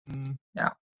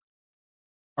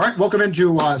All right, welcome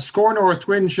into Score North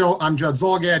Twin Show. I'm Judd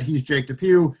Zolgad. He's Jake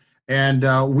Depew.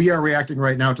 And we are reacting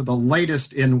right now to the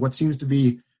latest in what seems to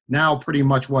be now pretty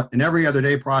much an every other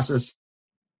day process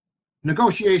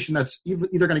negotiation that's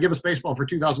either going to give us baseball for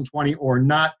 2020 or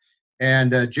not.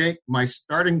 And Jake, my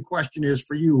starting question is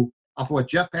for you, off of what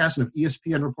Jeff Passan of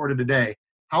ESPN reported today.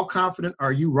 How confident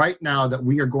are you right now that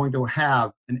we are going to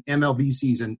have an MLB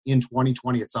season in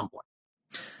 2020 at some point?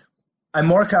 I'm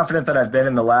more confident than I've been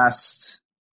in the last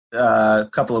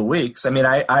couple of weeks. I mean,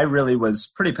 I really was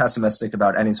pretty pessimistic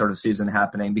about any sort of season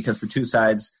happening because the two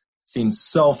sides seem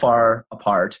so far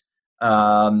apart.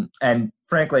 And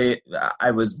frankly,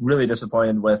 I was really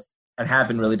disappointed with, and have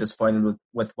been really disappointed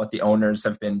with what the owners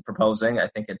have been proposing. I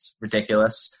think it's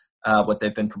ridiculous what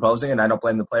they've been proposing, and I don't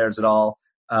blame the players at all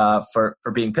for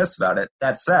being pissed about it.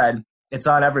 That said, it's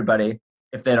on everybody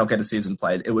if they don't get a season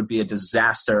played. It would be a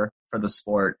disaster for the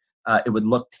sport. It would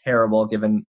look terrible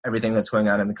given everything that's going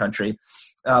on in the country.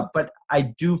 But I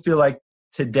do feel like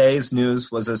today's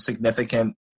news was a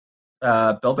significant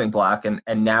building block,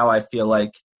 and now I feel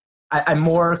like I'm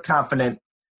more confident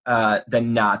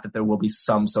than not that there will be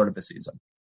some sort of a season.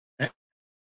 A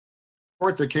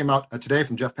report that came out today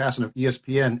from Jeff Passan of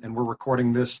ESPN, and we're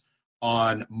recording this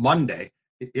on Monday,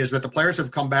 is that the players have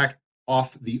come back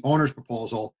off the owner's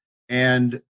proposal,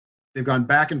 and they've gone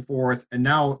back and forth, and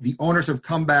now the owners have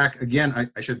come back again.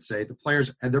 I should say the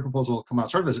players had their proposal come out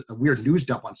sort of as a weird news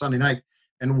dump on Sunday night,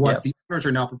 and what the owners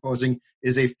are now proposing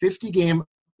is a 50-game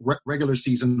regular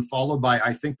season followed by,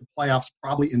 I think, the playoffs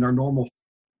probably in their normal.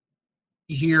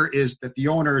 Here is that the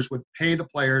owners would pay the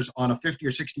players on a 50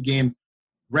 or 60-game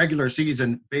regular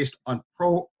season based on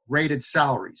pro-rated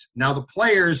salaries. Now the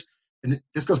players, and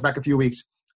this goes back a few weeks,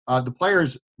 the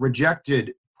players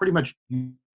rejected pretty much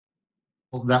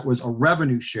that was a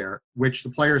revenue share, which the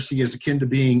players see as akin to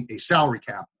being a salary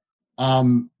cap.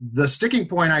 The sticking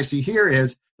point I see here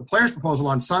is the players' proposal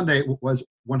on Sunday was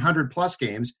 100-plus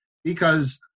games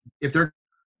because if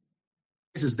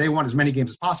they want as many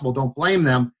games as possible, don't blame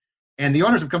them. And the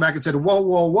owners have come back and said,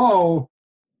 whoa,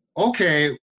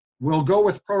 okay, we'll go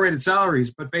with prorated salaries,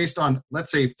 but based on,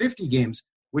 let's say, 50 games,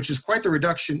 which is quite the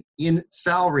reduction in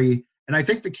salary. And I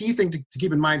think the key thing to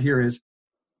keep in mind here is,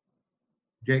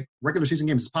 Jake, regular season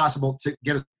games is possible to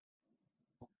get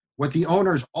what the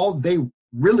owners, all they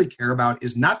really care about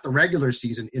is not the regular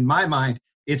season. In my mind,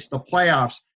 it's the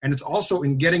playoffs, and it's also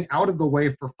in getting out of the way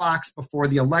for Fox before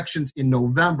the elections in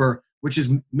November, which is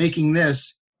making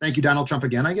this, thank you, Donald Trump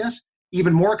again, I guess,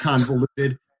 even more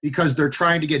convoluted because they're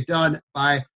trying to get done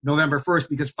by November 1st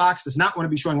because Fox does not want to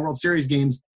be showing World Series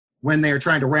games when they are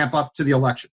trying to ramp up to the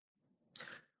election.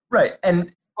 Right.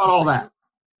 And about all that.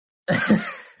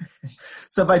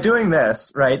 So by doing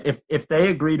this, right, if they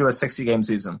agree to a 60-game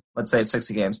season, let's say it's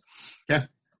 60 games, okay,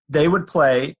 they would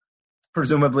play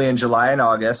presumably in July and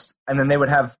August, and then they would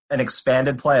have an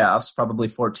expanded playoffs, probably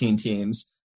 14 teams,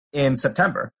 in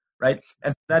September, right?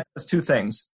 And that does two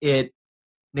things. It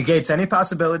negates any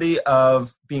possibility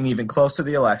of being even close to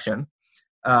the election,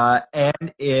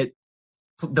 and the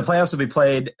playoffs will be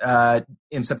played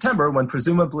in September when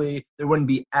presumably there wouldn't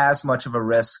be as much of a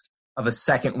risk of a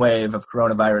second wave of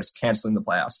coronavirus canceling the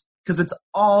playoffs because it's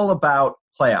all about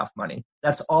playoff money.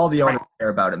 That's all the owners care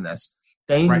about in this.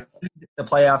 They need the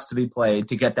playoffs to be played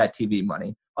to get that TV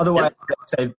money. Otherwise,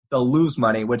 they'll lose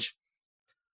money, which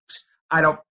I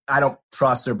don't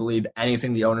trust or believe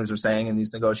anything the owners are saying in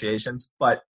these negotiations.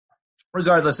 But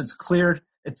regardless, it's clear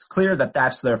that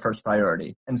that's their first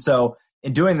priority. And so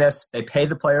in doing this, they pay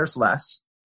the players less,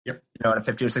 in a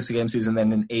 50 or 60 game season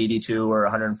than in 82 or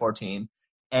 114.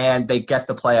 And they get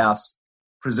the playoffs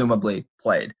presumably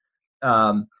played.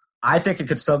 I think it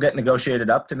could still get negotiated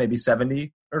up to maybe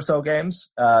 70 or so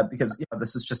games because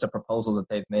this is just a proposal that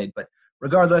they've made. But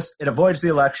regardless, it avoids the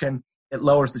election. It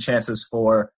lowers the chances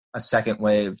for a second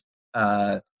wave,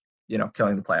 killing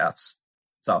the playoffs.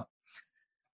 So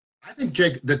I think,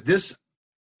 Jake, that this,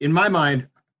 in my mind,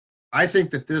 I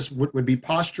think that this would be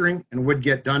posturing and would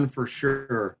get done for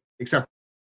sure, except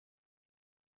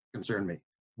concern me.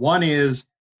 One is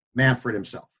Manfred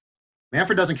himself.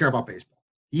 Manfred doesn't care about baseball.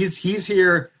 He's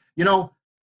here.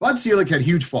 Bud Selig had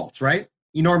huge faults, right?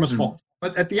 Enormous faults.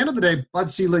 But at the end of the day, Bud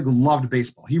Selig loved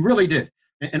baseball. He really did.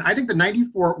 And I think the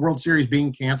 94 World Series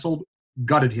being canceled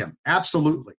gutted him.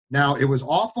 Absolutely. Now, it was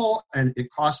awful, and it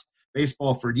cost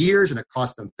baseball for years, and it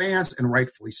cost them fans, and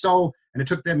rightfully so, and it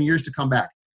took them years to come back.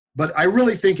 But I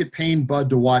really think it pained Bud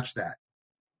to watch that.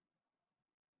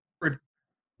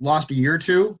 Lost a year or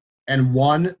two and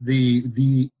won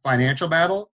the financial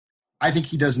battle. I think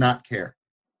he does not care.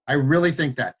 I really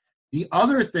think that. The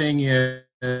other thing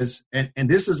is, and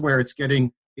this is where it's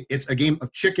getting it's a game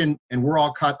of chicken, and we're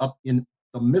all caught up in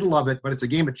the middle of it. But it's a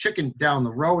game of chicken down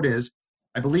the road. Is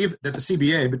I believe that the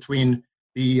CBA between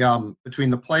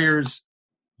the players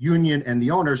union and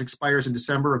the owners expires in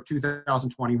December of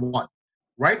 2021.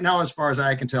 Right now, as far as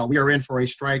I can tell, we are in for a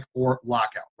strike or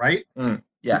lockout. Right?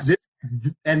 Yes.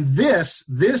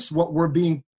 This what we're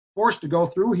being forced to go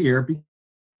through here.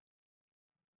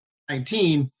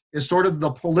 19 is sort of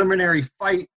the preliminary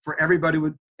fight for everybody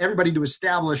to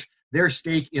establish their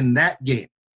stake in that game.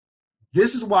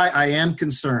 This is why I am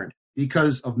concerned,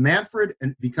 because of Manfred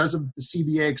and because of the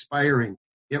CBA expiring.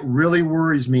 It really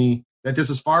worries me that this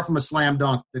is far from a slam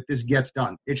dunk that this gets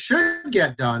done. It should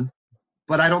get done,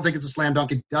 but I don't think it's a slam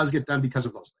dunk. It does get done because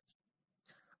of those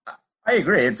things. I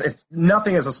agree. It's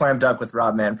nothing is a slam dunk with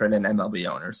Rob Manfred and MLB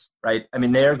owners, right? I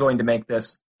mean, they are going to make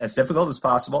this as difficult as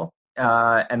possible,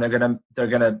 and they're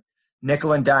gonna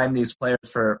nickel and dime these players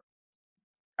for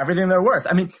everything they're worth.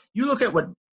 I mean, you look at what.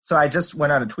 So I just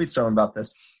went on a tweet storm about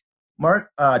this.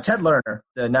 Ted Lerner,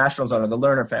 the Nationals owner, the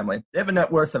Lerner family, they have a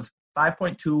net worth of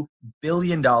 $5.2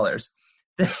 billion.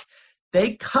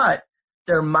 They cut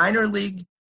their minor league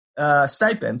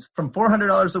stipends from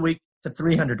 $400 a week to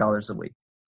 $300 a week.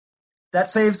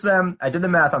 That saves them, I did the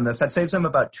math on this, that saves them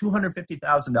about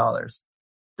 $250,000.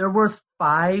 They're worth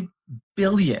 $5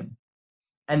 billion.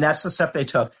 And that's the step they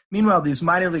took. Meanwhile, these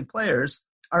minor league players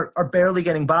are barely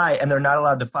getting by, and they're not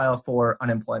allowed to file for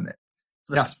unemployment.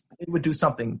 So yes. They would do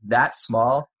something that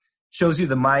small shows you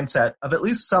the mindset of at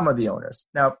least some of the owners.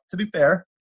 Now, to be fair,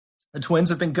 the Twins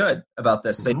have been good about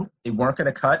this. They weren't going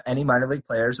to cut any minor league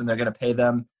players, and they're going to pay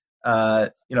them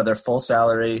their full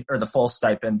salary or the full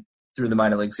stipend through the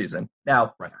minor league season.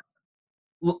 Now, right.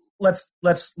 Let's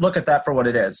look at that for what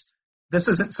it is. This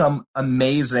isn't some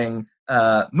amazing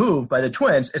move by the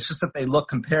Twins. It's just that they look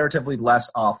comparatively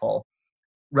less awful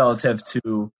relative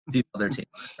to the other teams,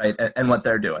 right, and what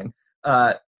they're doing.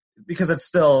 Because it's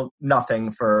still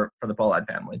nothing for the Pollard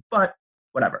family. But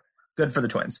whatever. Good for the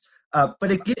Twins. But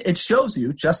it shows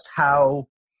you just how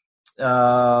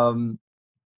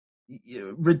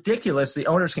ridiculous the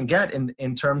owners can get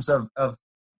in terms of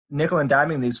nickel and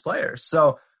diming these players.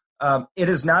 So it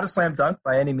is not a slam dunk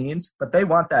by any means, but they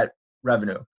want that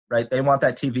revenue, right? They want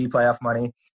that TV playoff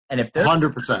money. And if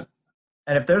 100%.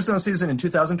 And if there's no season in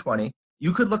 2020,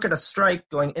 you could look at a strike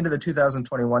going into the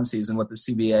 2021 season with the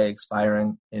CBA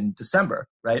expiring in December,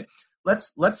 right?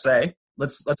 Let's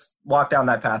walk down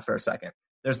that path for a second.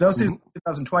 There's no season in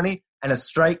 2020 and a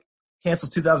strike cancels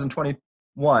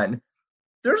 2021.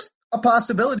 There's a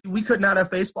possibility we could not have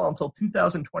baseball until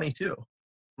 2022.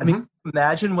 I mean,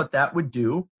 imagine what that would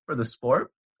do for the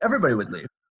sport. Everybody would leave.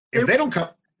 If they don't come,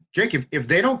 Jake, if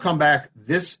they don't come back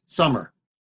this summer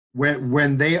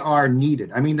when they are needed,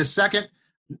 I mean,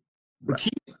 the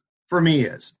key for me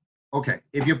is, okay,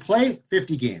 if you play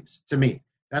 50 games, to me,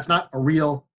 that's not a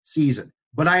real season.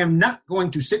 But I am not going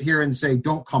to sit here and say,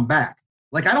 don't come back.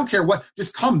 Like, I don't care what,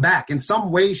 just come back in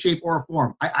some way, shape, or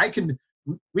form.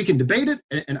 We can debate it,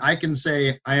 and I can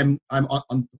say I'm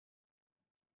on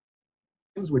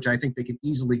which I think they can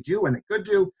easily do, and they could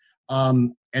do.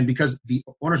 And because the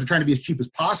owners are trying to be as cheap as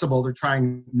possible, they're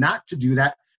trying not to do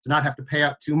that, to not have to pay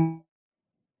out too much.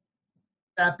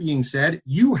 That being said,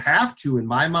 you have to, in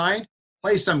my mind,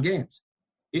 play some games.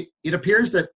 It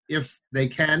appears that if they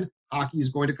can, hockey is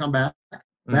going to come back.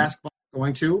 Basketball is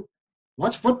going to.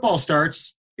 Once football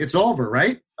starts, it's over,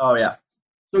 right? Oh, yeah.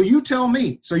 So you tell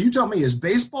me, is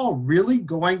baseball really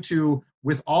going to,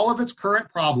 with all of its current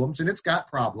problems, and it's got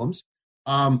problems,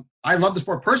 I love the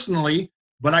sport personally,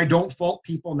 but I don't fault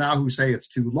people now who say it's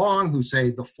too long, who say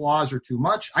the flaws are too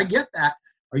much. I get that.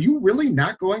 Are you really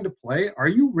not going to play? Are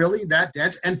you really that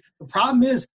dense? And the problem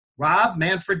is, Rob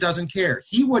Manfred doesn't care.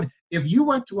 He would, if you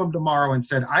went to him tomorrow and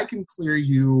said, I can clear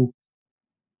you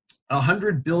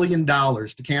 $100 billion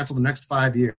to cancel the next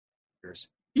 5 years,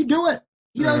 he'd do it.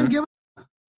 He doesn't give a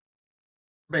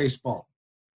baseball.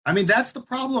 I mean, that's the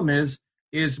problem is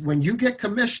when you get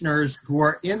commissioners who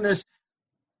are in this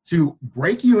to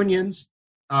break unions,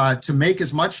 to make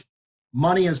as much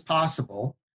money as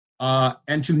possible,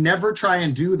 and to never try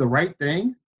and do the right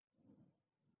thing.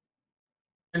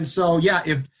 And so, yeah,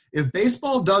 if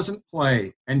baseball doesn't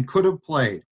play and could have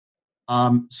played,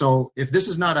 so if this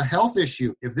is not a health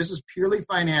issue, if this is purely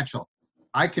financial,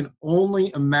 I can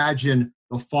only imagine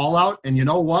the fallout. And you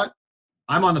know what?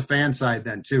 I'm on the fan side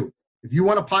then too. If you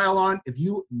want to pile on, if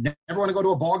you never want to go to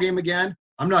a ball game again,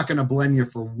 I'm not going to blame you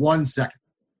for 1 second.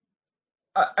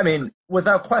 I mean,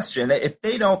 without question, if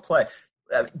they don't play,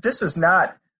 this is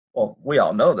not, well, we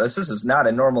all know this is not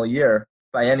a normal year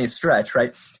by any stretch,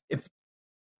 right? If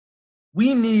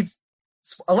we need,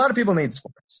 a lot of people need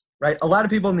sports, right? A lot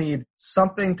of people need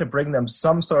something to bring them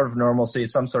some sort of normalcy,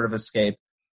 some sort of escape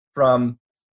from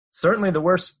certainly the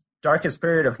worst, darkest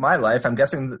period of my life. I'm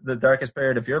guessing the darkest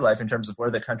period of your life in terms of where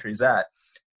the country's at.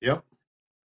 Yep.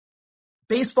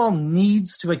 Baseball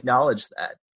needs to acknowledge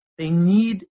that. They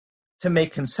need to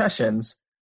make concessions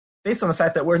based on the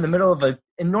fact that we're in the middle of an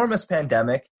enormous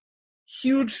pandemic,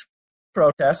 huge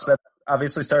protests that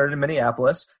obviously started in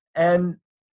Minneapolis, and,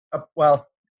 well,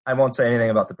 I won't say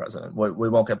anything about the president. We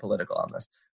won't get political on this.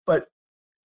 But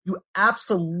you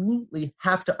absolutely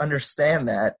have to understand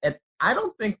that. And I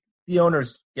don't think the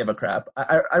owners give a crap.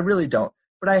 I really don't.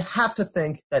 But I have to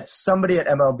think that somebody at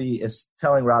MLB is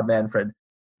telling Rob Manfred,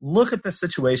 look at the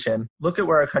situation. Look at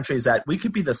where our country is at. We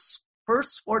could be the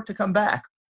first sport to come back.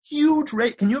 Huge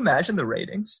rate. Can you imagine the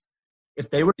ratings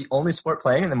if they were the only sport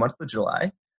playing in the month of July?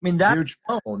 I mean, that huge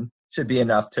alone should be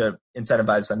enough to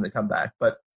incentivize them to come back.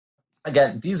 But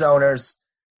again, these owners,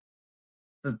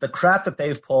 the crap that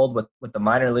they've pulled with the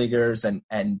minor leaguers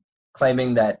and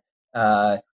claiming that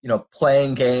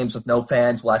playing games with no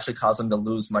fans will actually cause them to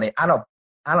lose money. I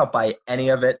don't buy any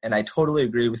of it, and I totally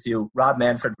agree with you. Rob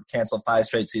Manfred would cancel 5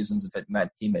 straight seasons if it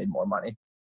meant he made more money.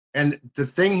 And the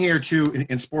thing here too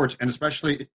in sports, and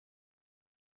especially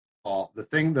the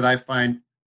thing that I find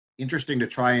interesting to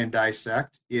try and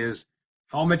dissect is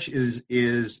how much is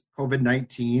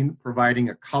COVID-19 providing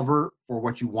a cover for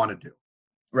what you want to do?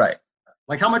 Right.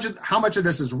 Like how much of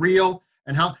this is real,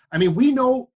 and we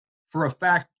know for a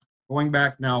fact, going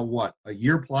back now, a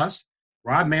year plus,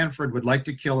 Rob Manfred would like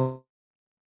to kill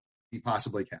if he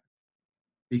possibly can,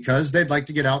 because they'd like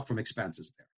to get out from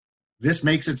expenses there. This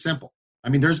makes it simple. I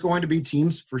mean, there's going to be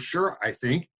teams for sure, I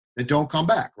think, that don't come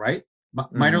back, right?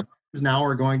 Minor leaguers now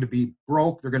are going to be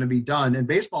broke. They're going to be done. And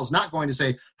baseball is not going to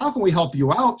say, how can we help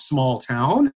you out, small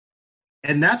town?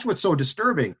 And that's what's so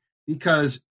disturbing,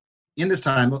 because in this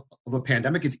time of a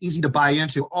pandemic, it's easy to buy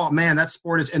into, oh, man, that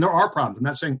sport is – and there are problems. I'm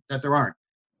not saying that there aren't.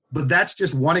 But that's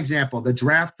just one example. The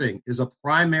draft thing is a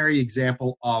primary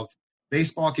example of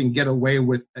baseball can get away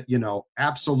with,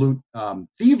 absolute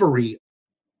thievery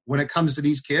when it comes to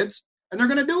these kids. And they're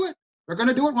going to do it. They're going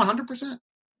to do it 100%.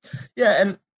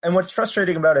 Yeah, and what's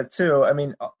frustrating about it, too, I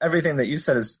mean, everything that you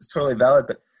said is totally valid,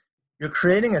 but you're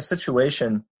creating a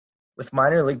situation with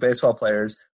minor league baseball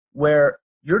players where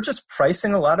you're just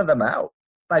pricing a lot of them out.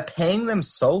 By paying them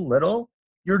so little,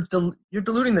 you're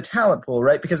diluting the talent pool,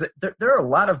 right? Because there are a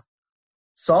lot of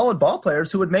solid ball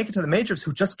players who would make it to the majors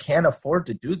who just can't afford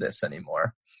to do this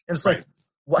anymore. And it's right.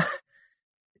 Like,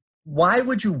 why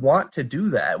would you want to do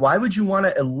that? Why would you want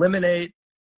to eliminate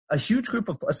a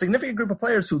significant group of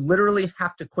players who literally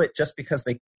have to quit just because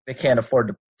they can't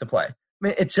afford to play? I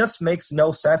mean, it just makes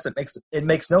no sense. It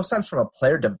makes no sense from a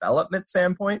player development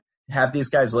standpoint to have these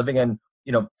guys living in,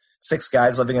 6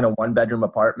 guys living in a 1-bedroom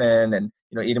apartment and,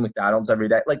 eating McDonald's every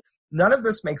day. Like, none of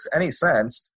this makes any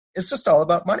sense. It's just all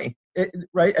about money,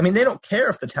 right? I mean, they don't care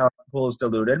if the talent pool is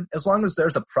diluted. As long as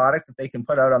there's a product that they can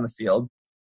put out on the field,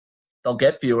 they'll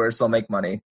get viewers, they'll make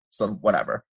money, so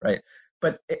whatever, right?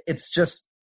 But it's just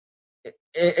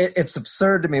it's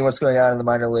absurd to me what's going on in the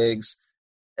minor leagues.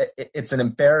 It's an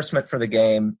embarrassment for the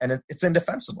game, and it's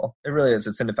indefensible. It really is.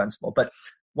 It's indefensible. But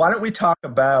why don't we talk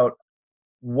about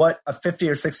what a 50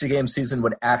 or 60 game season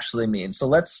would actually mean? So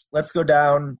let's go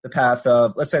down the path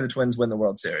of, let's say the Twins win the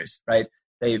World Series, right?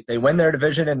 They win their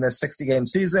division in this 60 game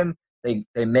season. They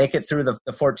make it through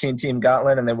the 14 team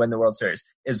gauntlet and they win the World Series.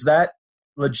 Is that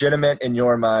legitimate in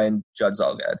your mind, Judd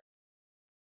Zulgad?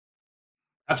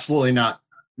 Absolutely not.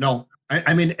 No.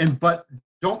 But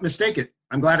don't mistake it.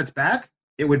 I'm glad it's back.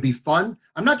 It would be fun.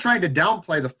 I'm not trying to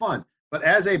downplay the fun, but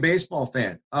as a baseball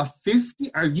fan, are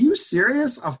you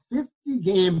serious? A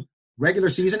 50-game regular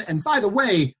season? And by the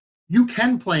way, you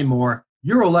can play more.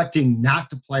 You're electing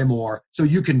not to play more so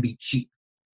you can be cheap.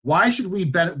 Why should we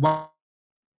bet the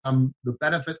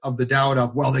benefit of the doubt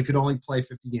of, well, they could only play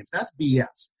 50 games? That's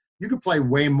BS. You could play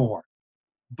way more.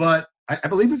 But I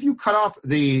believe if you cut off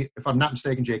if I'm not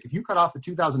mistaken, Jake, if you cut off the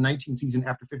 2019 season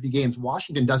after 50 games,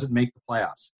 Washington doesn't make the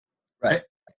playoffs. Right.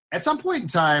 At some point in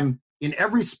time, in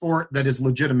every sport that is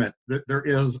legitimate, there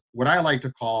is what I like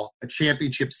to call a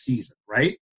championship season,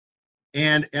 right?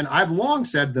 And I've long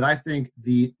said that I think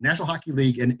the National Hockey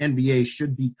League and NBA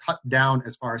should be cut down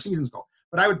as far as seasons go.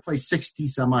 But I would play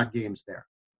 60-some-odd games there.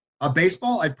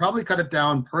 Baseball, I'd probably cut it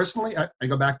down personally. I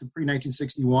go back to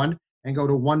pre-1961 and go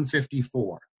to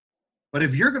 154. But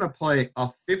if you're going to play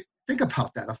think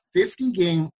about that, a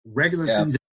 50-game regular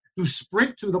season to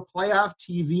sprint to the playoff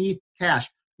TV cash.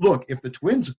 Look, if the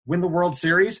Twins win the World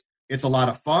Series, it's a lot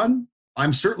of fun.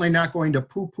 I'm certainly not going to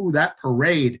poo-poo that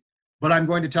parade, but I'm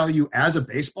going to tell you as a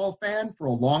baseball fan for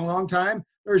a long, long time,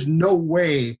 there's no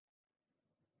way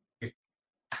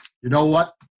you know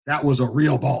what? That was a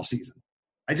real ball season.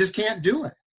 I just can't do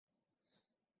it.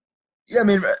 Yeah, I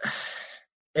mean,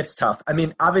 it's tough. I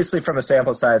mean, obviously from a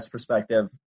sample size perspective,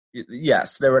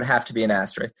 yes, there would have to be an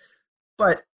asterisk.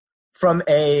 But from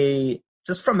an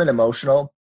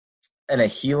emotional and a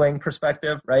healing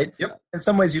perspective, right? Yep. In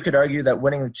some ways, you could argue that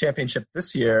winning the championship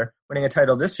this year, winning a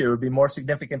title this year would be more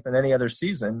significant than any other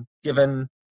season, given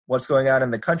what's going on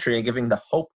in the country and giving the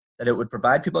hope that it would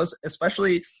provide people,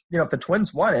 especially, if the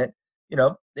Twins won it,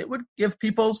 it would give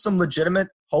people some legitimate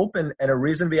hope and a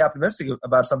reason to be optimistic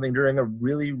about something during a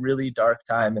really, really dark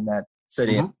time in that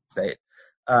city and state.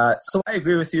 So I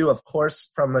agree with you. Of course,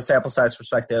 from a sample size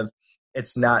perspective,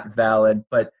 it's not valid,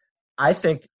 but I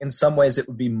think in some ways it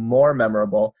would be more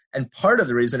memorable. And part of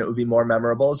the reason it would be more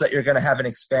memorable is that you're going to have an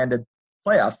expanded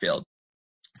playoff field.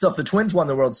 So if the Twins won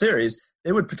the World Series,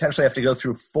 they would potentially have to go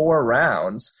through 4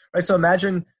 rounds, right? So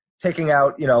imagine taking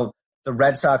out, the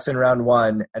Red Sox in round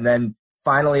 1 and then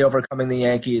finally overcoming the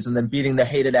Yankees and then beating the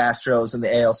hated Astros in the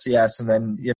ALCS and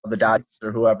then, the Dodgers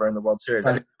or whoever in the World Series.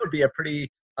 I mean, it would be a pretty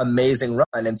amazing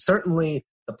run. And certainly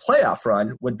the playoff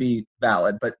run would be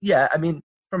valid. But yeah, I mean,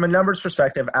 from a numbers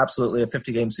perspective, absolutely a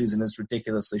 50-game season is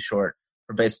ridiculously short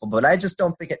for baseball. But I just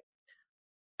don't think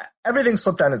everything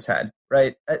slipped on its head,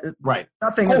 right? Right.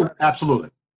 Nothing. Absolutely.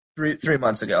 3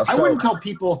 months ago. I wouldn't tell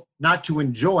people not to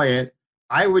enjoy it.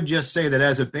 I would just say that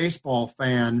as a baseball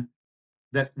fan,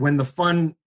 that when the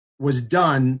fun was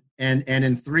done and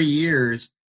in 3 years,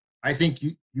 I think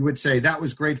you would say that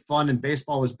was great fun and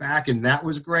baseball was back and that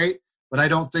was great. But I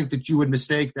don't think that you would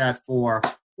mistake that for,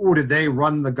 did they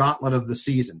run the gauntlet of the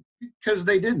season? Because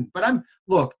they didn't. But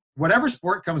look, whatever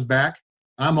sport comes back,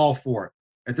 I'm all for it.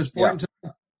 At this point in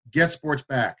time, get sports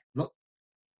back. Look,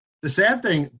 the sad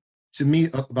thing to me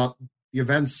about the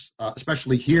events,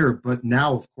 especially here, but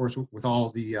now, of course, with all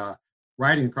the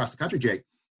rioting across the country, Jake,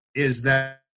 is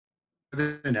that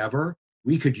more than ever,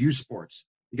 we could use sports.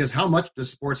 Because how much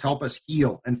does sports help us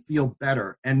heal and feel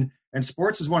better? And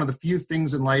sports is one of the few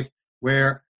things in life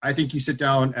where I think you sit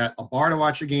down at a bar to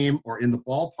watch a game or in the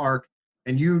ballpark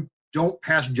and you don't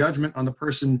pass judgment on the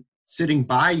person sitting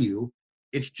by you.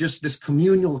 It's just this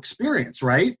communal experience,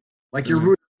 right? Like you're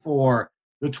rooting for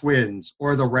the Twins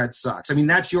or the Red Sox. I mean,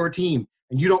 that's your team.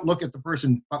 And you don't look at the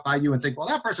person by you and think, well,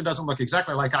 that person doesn't look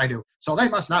exactly like I do, so they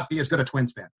must not be as good a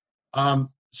Twins fan.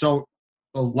 So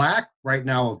the lack right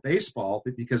now of baseball,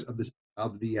 because of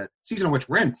the season in which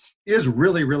we're in, is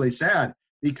really, really sad.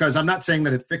 Because I'm not saying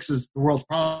that it fixes the world's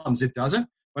problems. It doesn't.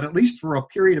 But at least for a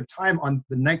period of time on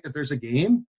the night that there's a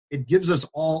game, it gives us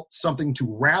all something to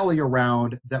rally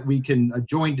around that we can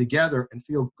join together and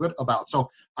feel good about.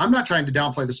 So I'm not trying to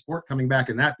downplay the sport coming back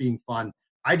and that being fun.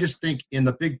 I just think in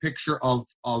the big picture of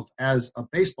as a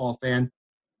baseball fan,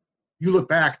 you look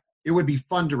back, it would be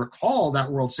fun to recall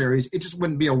that World Series. It just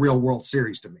wouldn't be a real World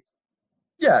Series to me.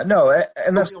 Yeah, no,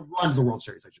 and that's a real run to the World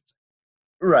Series, I should say.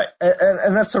 Right,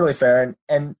 and that's totally fair.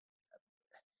 And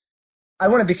I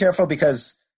want to be careful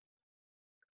because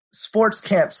sports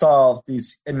can't solve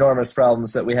these enormous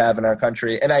problems that we have in our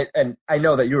country. And I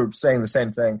know that you were saying the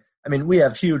same thing. I mean, we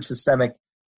have huge systemic,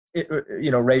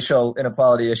 racial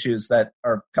inequality issues that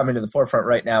are coming to the forefront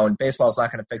right now, and baseball is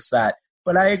not going to fix that.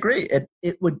 But I agree.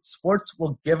 Sports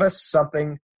will give us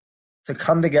something to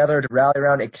come together, to rally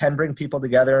around. It can bring people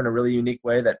together in a really unique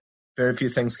way that very few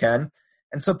things can.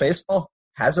 And so baseball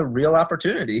has a real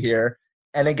opportunity here.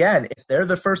 And again, if they're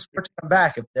the first sport to come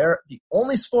back, if they're the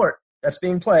only sport that's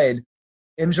being played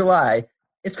in July,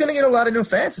 it's going to get a lot of new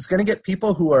fans. It's going to get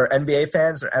people who are NBA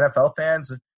fans or NFL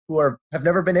fans who have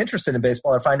never been interested in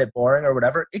baseball or find it boring or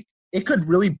whatever. It could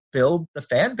really build the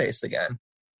fan base again.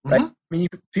 Right? I mean,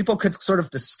 people could sort of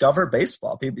discover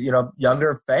baseball. People,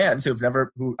 younger fans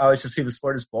who always just see the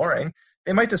sport as boring,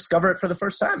 they might discover it for the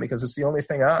first time because it's the only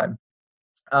thing on.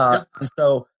 And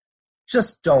so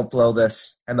just don't blow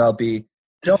this, MLB.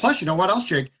 Plus, you know what else,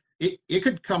 Jake? It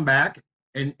could come back,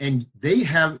 and they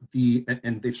have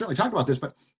and they've certainly talked about this,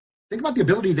 but think about the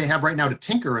ability they have right now to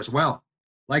tinker as well.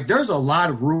 Like, there's a lot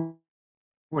of room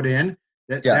put in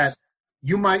that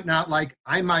you might not like,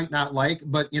 I might not like,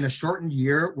 but in a shortened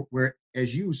year where,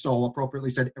 as you so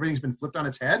appropriately said, everything's been flipped on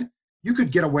its head, you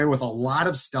could get away with a lot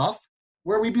of stuff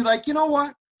where we'd be like, you know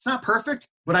what? It's not perfect,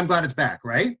 but I'm glad it's back,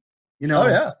 right?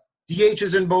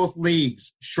 DHs in both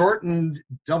leagues, shortened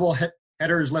double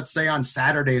headers, let's say on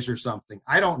Saturdays or something.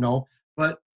 I don't know,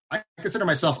 but I consider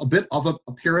myself a bit of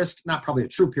a purist, not probably a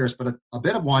true purist, but a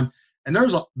bit of one. And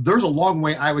there's a long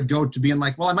way I would go to being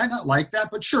like, well, I might not like that,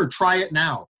 but sure, try it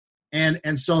now.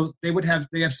 And so they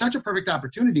have such a perfect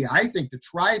opportunity, I think, to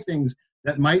try things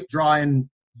that might draw in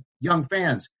young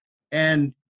fans.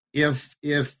 And if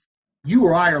you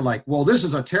or I are like, well, this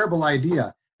is a terrible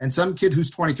idea. And some kid who's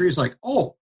 23 is like,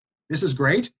 oh, this is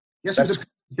great. Yes,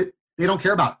 they don't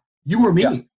care about you or me.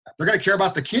 Yeah. They're going to care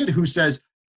about the kid who says,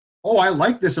 oh, I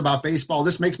like this about baseball.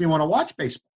 This makes me want to watch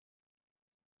baseball.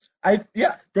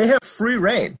 They have free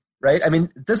reign, right? I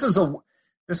mean, this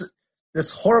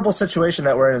horrible situation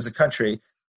that we're in as a country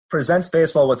presents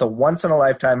baseball with a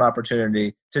once-in-a-lifetime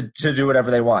opportunity to do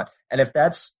whatever they want. And if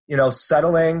that's,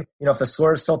 settling, if the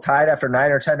score is still tied after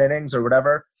 9 or 10 innings or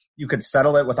whatever, you could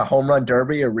settle it with a home run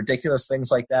derby or ridiculous things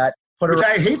like that. Which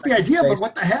I hate the idea, but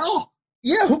what the hell?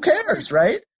 Yeah, who cares,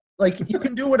 right? Like, you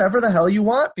can do whatever the hell you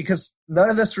want because none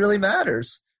of this really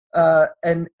matters.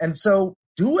 And so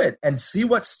do it and see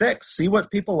what sticks, see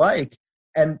what people like.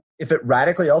 And if it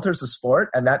radically alters the sport,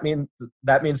 and that means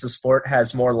the sport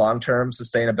has more long-term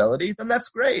sustainability, then that's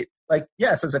great. Like,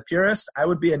 yes, as a purist, I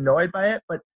would be annoyed by it,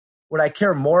 but what I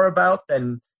care more about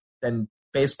than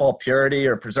baseball purity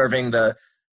or preserving the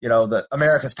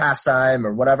America's pastime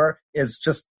or whatever is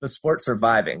just the sport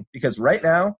surviving. Because right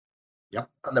now,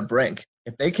 on the brink,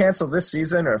 if they cancel this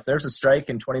season or if there's a strike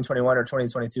in 2021 or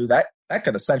 2022, that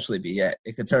could essentially be it.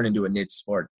 It could turn into a niche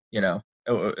sport, and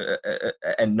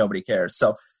nobody cares.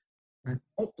 So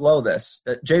don't blow this.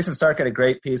 Jason Stark had a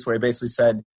great piece where he basically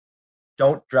said,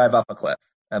 don't drive off a cliff,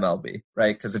 MLB,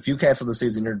 right? Because if you cancel the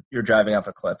season, you're driving off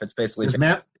a cliff. It's basically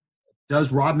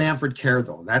does Rob Manfred care,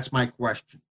 though? That's my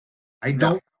question. I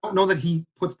don't know that he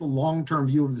puts the long-term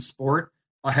view of the sport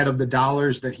ahead of the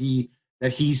dollars that he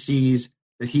sees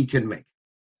that he can make.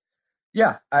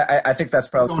 Yeah, I think that's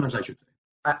probably owners, I should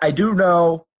say. I do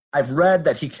know. I've read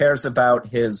that he cares about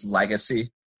his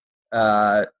legacy,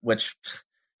 which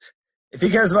if he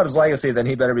cares about his legacy, then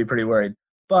he better be pretty worried.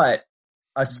 But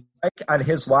a strike on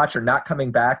his watch or not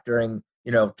coming back during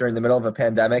the middle of a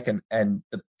pandemic and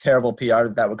the terrible PR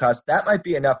that would cause, that might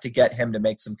be enough to get him to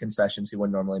make some concessions he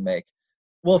wouldn't normally make.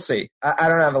 We'll see. I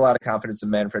don't have a lot of confidence in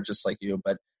Manfred, just like you,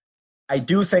 but I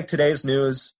do think today's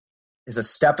news is a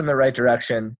step in the right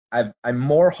direction. I'm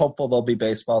more hopeful there'll be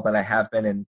baseball than I have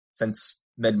been since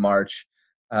mid-March.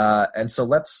 And so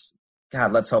let's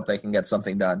hope they can get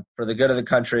something done for the good of the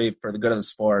country, for the good of the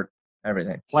sport,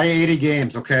 everything. Play 80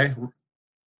 games, okay?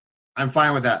 I'm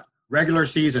fine with that. Regular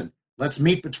season. Let's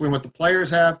meet between what the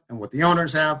players have and what the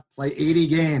owners have. Play 80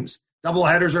 games. Double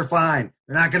headers are fine.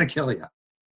 They're not going to kill you.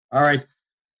 All right.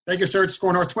 Thank you, sir. It's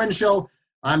Score North Twins Show.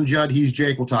 I'm Judd. He's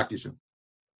Jake. We'll talk to you soon.